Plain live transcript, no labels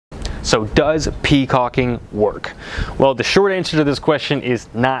So does peacocking work? Well, the short answer to this question is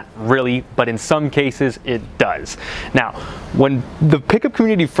not really, but in some cases it does. Now, when the pickup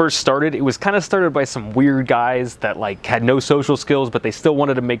community first started, it was kind of started by some weird guys that like had no social skills, but they still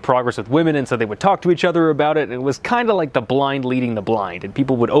wanted to make progress with women, and so they would talk to each other about it, and it was kind of like the blind leading the blind, and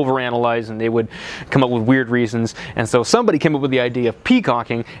people would overanalyze and they would come up with weird reasons. And so somebody came up with the idea of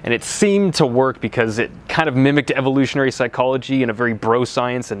peacocking, and it seemed to work because it kind of mimicked evolutionary psychology in a very bro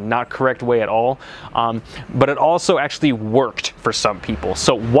science and not correct way at all. But it also actually worked for some people.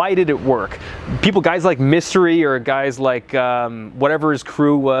 So why did it work? Guys like Mystery, or guys like whatever his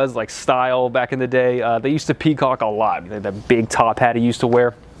crew was, like Style back in the day, they used to peacock a lot. That big top hat he used to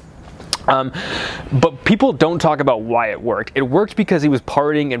wear. But people don't talk about why it worked. It worked because he was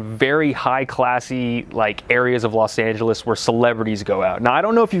partying in very high classy like areas of Los Angeles where celebrities go out. Now, I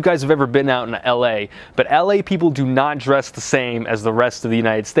don't know if you guys have ever been out in LA, but LA people do not dress the same as the rest of the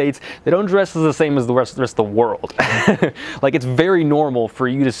United States. They don't dress the same as the rest of the world. Like, it's very normal for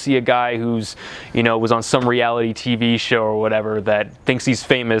you to see a guy who's, you know, was on some reality TV show or whatever that thinks he's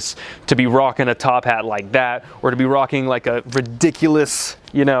famous to be rocking a top hat like that, or to be rocking like a ridiculous,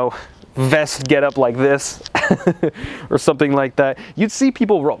 you know, vest get up like this or something like that. You'd see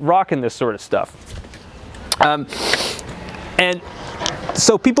people rocking this sort of stuff. And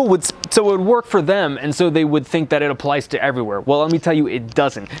so people would, so it would work for them, and so they would think that it applies to everywhere. Well, let me tell you, it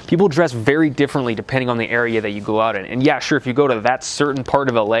doesn't. People dress very differently depending on the area that you go out in. And yeah, sure, if you go to that certain part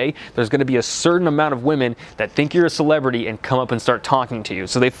of LA, there's going to be a certain amount of women that think you're a celebrity and come up and start talking to you.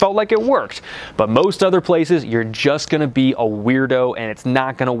 So they felt like it worked. But most other places, you're just going to be a weirdo, and it's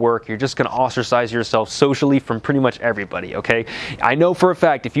not going to work. You're just going to ostracize yourself socially from pretty much everybody, okay? I know for a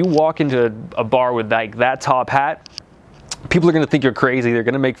fact, if you walk into a bar with like that top hat, people are going to think you're crazy. They're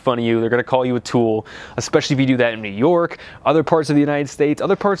going to make fun of you. They're going to call you a tool, especially if you do that in New York, other parts of the United States,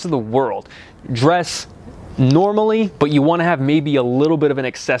 other parts of the world. Dress normally, but you want to have maybe a little bit of an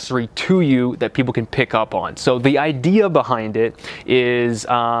accessory to you that people can pick up on. So the idea behind it is,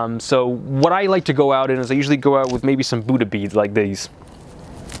 so what I like to go out in is I usually go out with maybe some Buddha beads like these.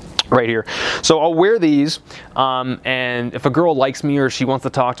 Right here. So I'll wear these, and if a girl likes me or she wants to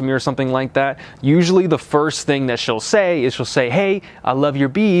talk to me or something like that, usually the first thing that she'll say is hey, I love your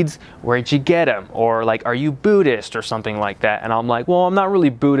beads, where'd you get them? Or like, are you Buddhist or something like that? And I'm like, well, I'm not really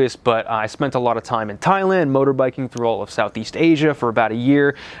Buddhist, but I spent a lot of time in Thailand motorbiking through all of Southeast Asia for about a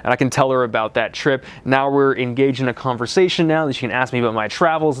year, and I can tell her about that trip. Now we're engaged in a conversation now that she can ask me about my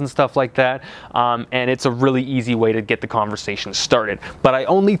travels and stuff like that, and it's a really easy way to get the conversation started. But I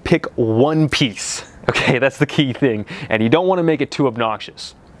only pick one piece, okay? That's the key thing, and you don't want to make it too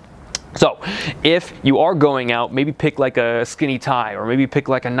obnoxious. So if you are going out, maybe pick like a skinny tie, or maybe pick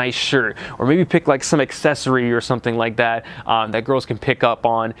like a nice shirt, or maybe pick like some accessory or something like that that girls can pick up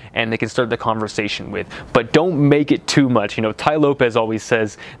on and they can start the conversation with. But don't make it too much. You know, Ty Lopez always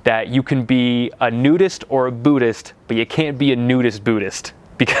says that you can be a nudist or a Buddhist, but you can't be a nudist Buddhist.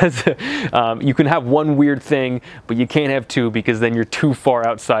 Because you can have one weird thing, but you can't have two, because then you're too far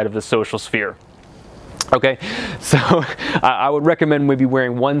outside of the social sphere. Okay, so I would recommend maybe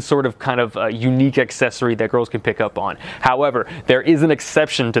wearing one sort of kind of unique accessory that girls can pick up on. However, there is an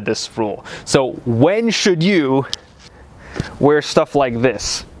exception to this rule. So when should you wear stuff like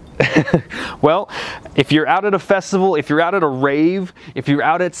this? Well, if you're out at a festival, if you're out at a rave, if you're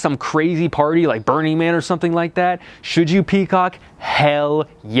out at some crazy party like Burning Man or something like that, should you peacock? Hell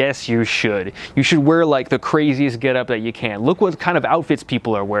yes, you should. You should wear like the craziest getup that you can. Look what kind of outfits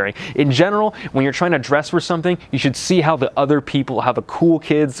people are wearing. In general, when you're trying to dress for something, you should see how the other people, how the cool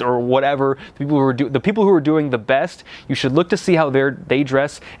kids or whatever, the people who are doing the best, you should look to see how they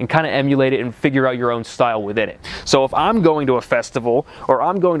dress and kind of emulate it and figure out your own style within it. So if I'm going to a festival, or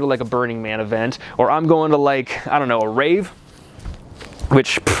I'm going to like a Burning Man event, or I'm going to like, I don't know, a rave,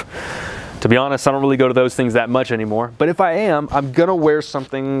 which, to be honest, I don't really go to those things that much anymore. But if I am, I'm gonna wear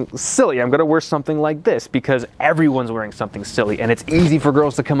something silly. I'm gonna wear something like this, because everyone's wearing something silly, and it's easy for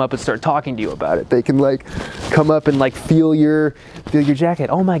girls to come up and start talking to you about it. They can like come up and like feel your jacket.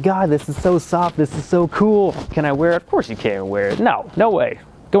 Oh my God, this is so soft. This is so cool. Can I wear it? Of course you can't wear it. No way.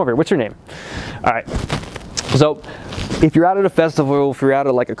 Come over here. What's your name? All right. So if you're out at a festival, if you're out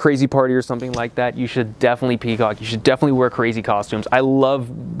at like a crazy party or something like that, you should definitely peacock. You should definitely wear crazy costumes. I love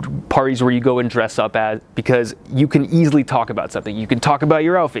parties where you go and dress up as, because you can easily talk about something. You can talk about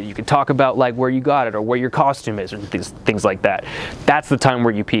your outfit. You can talk about like where you got it or where your costume is, or things like that. That's the time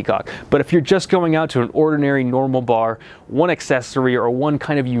where you peacock. But if you're just going out to an ordinary normal bar, one accessory or one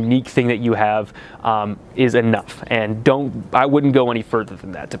kind of unique thing that you have is enough. And I wouldn't go any further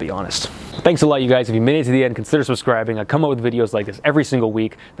than that, to be honest. Thanks a lot, you guys. If you made it to the end, consider subscribing. I come up with videos like this every single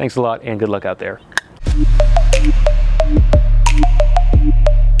week. Thanks a lot, and good luck out there.